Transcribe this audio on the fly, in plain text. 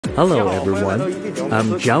Hello everyone,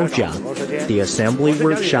 I'm Zhao Jia, the Assembly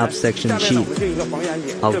Workshop Section Chief.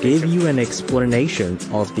 I'll give you an explanation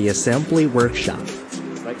of the Assembly Workshop.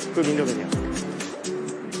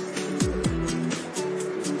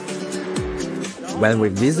 When we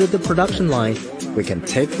visit the production line, we can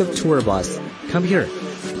take the tour bus. Come here,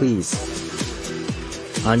 please.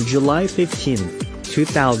 On July 15,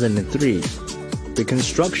 2003, the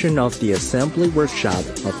construction of the assembly workshop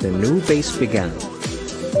of the new base began.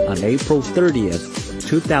 On April 30th,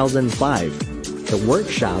 2005, the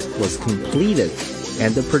workshop was completed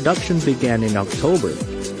and the production began in October.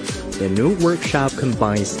 The new workshop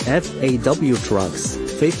combines FAW trucks,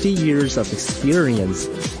 50 years of experience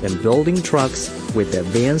in building trucks with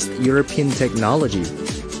advanced European technology.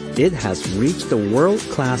 It has reached the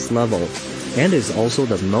world-class level and is also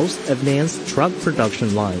the most advanced truck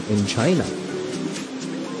production line in China.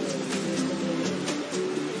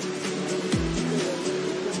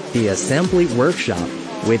 The assembly workshop,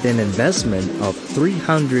 with an investment of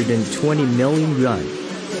 320 million yuan,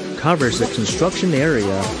 covers a construction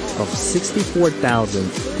area of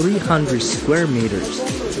 64,300 square meters.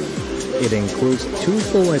 It includes 2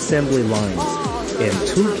 full assembly lines and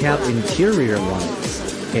 2 cab interior lines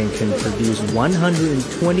and can produce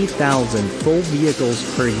 120,000 full vehicles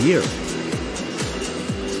per year.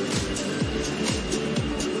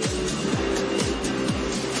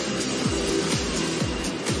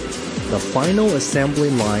 The final assembly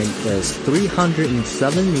line is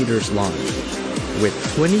 307 meters long, with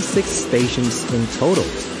 26 stations in total.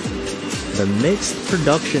 The mixed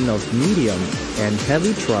production of medium and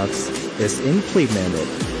heavy trucks is implemented.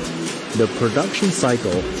 The production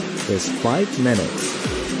cycle is 5 minutes,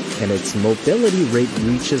 and its mobility rate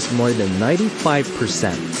reaches more than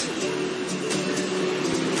 95%.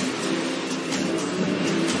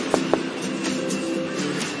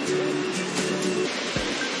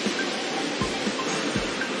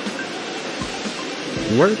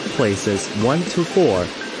 Workplaces 1 to 4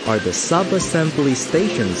 are the sub-assembly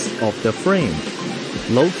stations of the frame,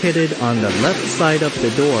 located on the left side of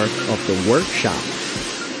the door of the workshop.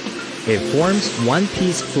 It forms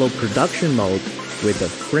one-piece flow production mode with the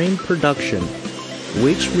frame production,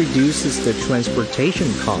 which reduces the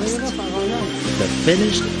transportation cost. The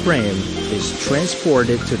finished frame is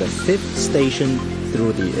transported to the 5th station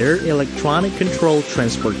through the air electronic control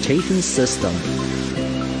transportation system.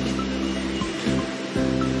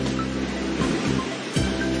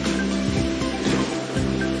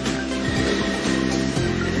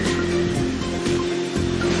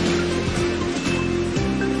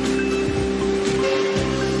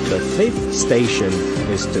 The 5th station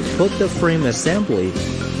is to put the frame assembly,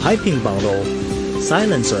 piping bundle,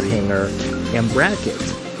 silencer hanger, and bracket,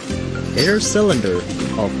 air cylinder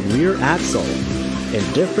of rear axle,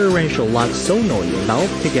 and differential lock solenoid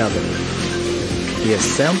valve together. The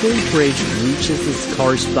assembly bridge reaches its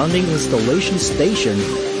corresponding installation station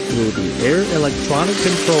through the air electronic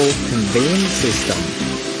control conveying system.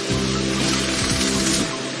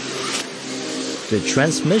 The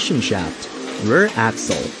transmission shaft, rear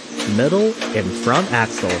axle, middle and front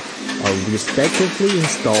axle are respectively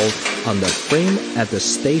installed on the frame at the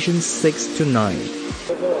stations 6 to 9.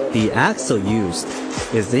 The axle used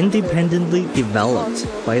is independently developed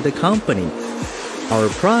by the company. Our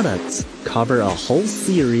products cover a whole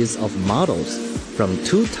series of models from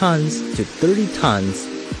 2 tons to 30 tons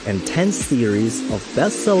and 10 series of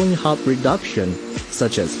best-selling hot reduction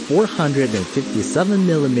such as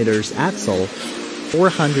 457mm axle,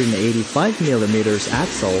 485mm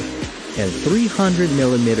axle, and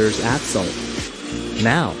 300mm axle.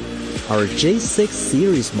 Now, our J6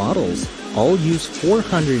 series models all use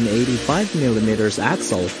 485mm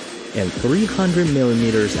axle and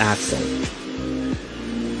 300mm axle.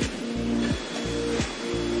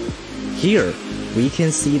 Here, we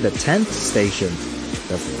can see the 10th station,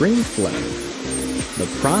 the frame flip. The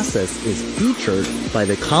process is featured by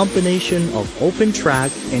the combination of open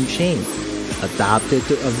track and chain, adapted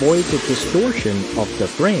to avoid the distortion of the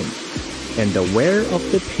frame, and the wear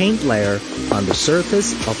of the paint layer on the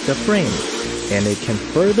surface of the frame, and it can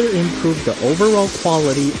further improve the overall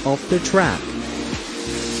quality of the track.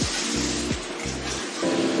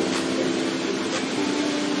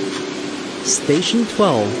 Station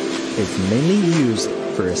 12 is mainly used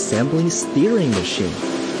for assembling steering machine.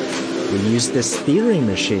 We use the steering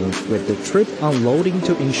machine with the trip unloading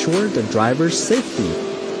to ensure the driver's safety.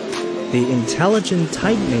 The intelligent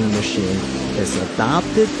tightening machine is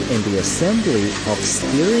adopted in the assembly of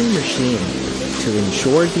steering machine to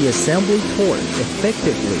ensure the assembly torque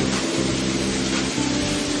effectively.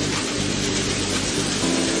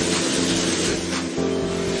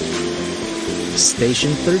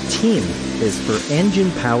 Station 13 is for engine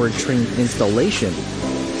powertrain installation.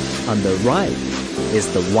 On the right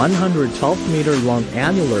is the 112-meter long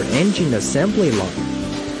annular engine assembly line.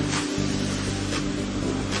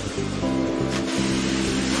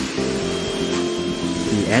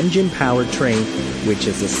 The engine powertrain, which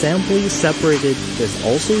is assembly separated, is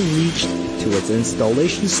also reached to its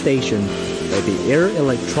installation station by the air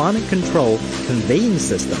electronic control conveying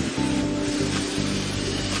system.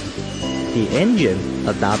 The engine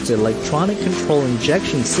adopts electronic control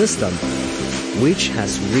injection system, which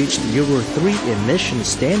has reached Euro 3 emission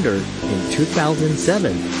standard in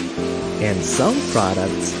 2007, and some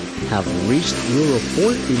products have reached Euro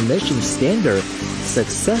 4 emission standard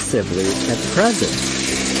successively at present.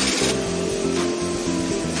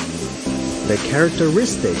 The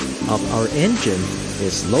characteristic of our engine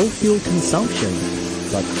is low fuel consumption,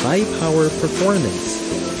 but high power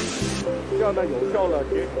performance.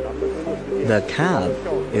 The cab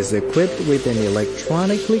is equipped with an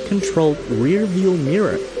electronically controlled rear view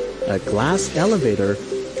mirror, a glass elevator,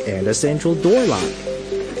 and a central door lock.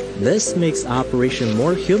 This makes operation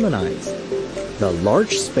more humanized. The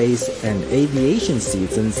large space and aviation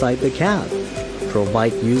seats inside the cab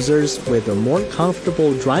provide users with a more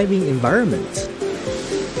comfortable driving environment.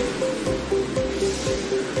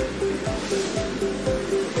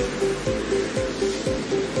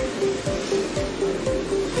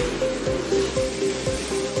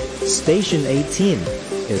 Station 18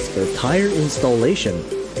 is for tire installation.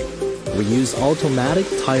 We use automatic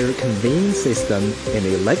tire conveying system and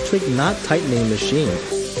electric knot tightening machine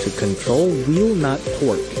to control wheel knot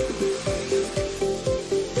torque.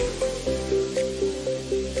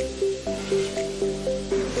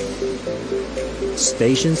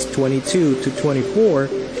 Stations 22 to 24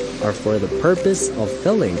 are for the purpose of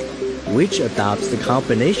filling, which adopts the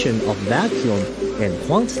combination of vacuum and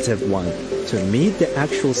quantitative one to meet the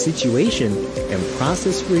actual situation and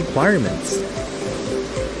process requirements.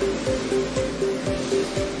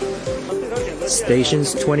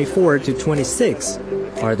 Stations 24 to 26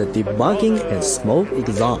 are the debugging and smoke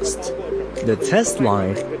exhaust. The test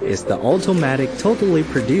line is the automatic totally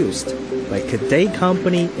produced by Qingong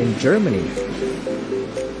company in Germany.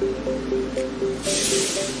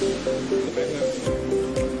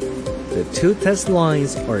 The two test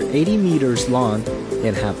lines are 80 meters long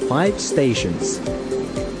and have 5 stations.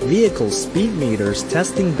 Vehicle speed meters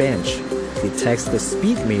testing bench detects the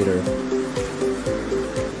speed meter.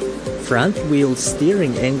 Front wheel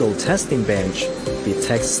steering angle testing bench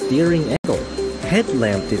detects steering angle.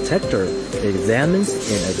 Headlamp detector examines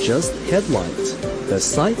and adjusts headlight. The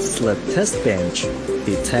side slip test bench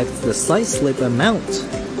detects the side slip amount.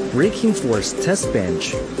 Braking force test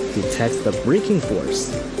bench detects the braking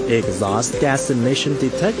force. Exhaust gas emission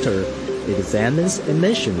detector examines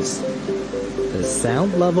emissions. The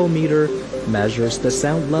sound level meter measures the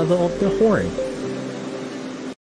sound level of the horn.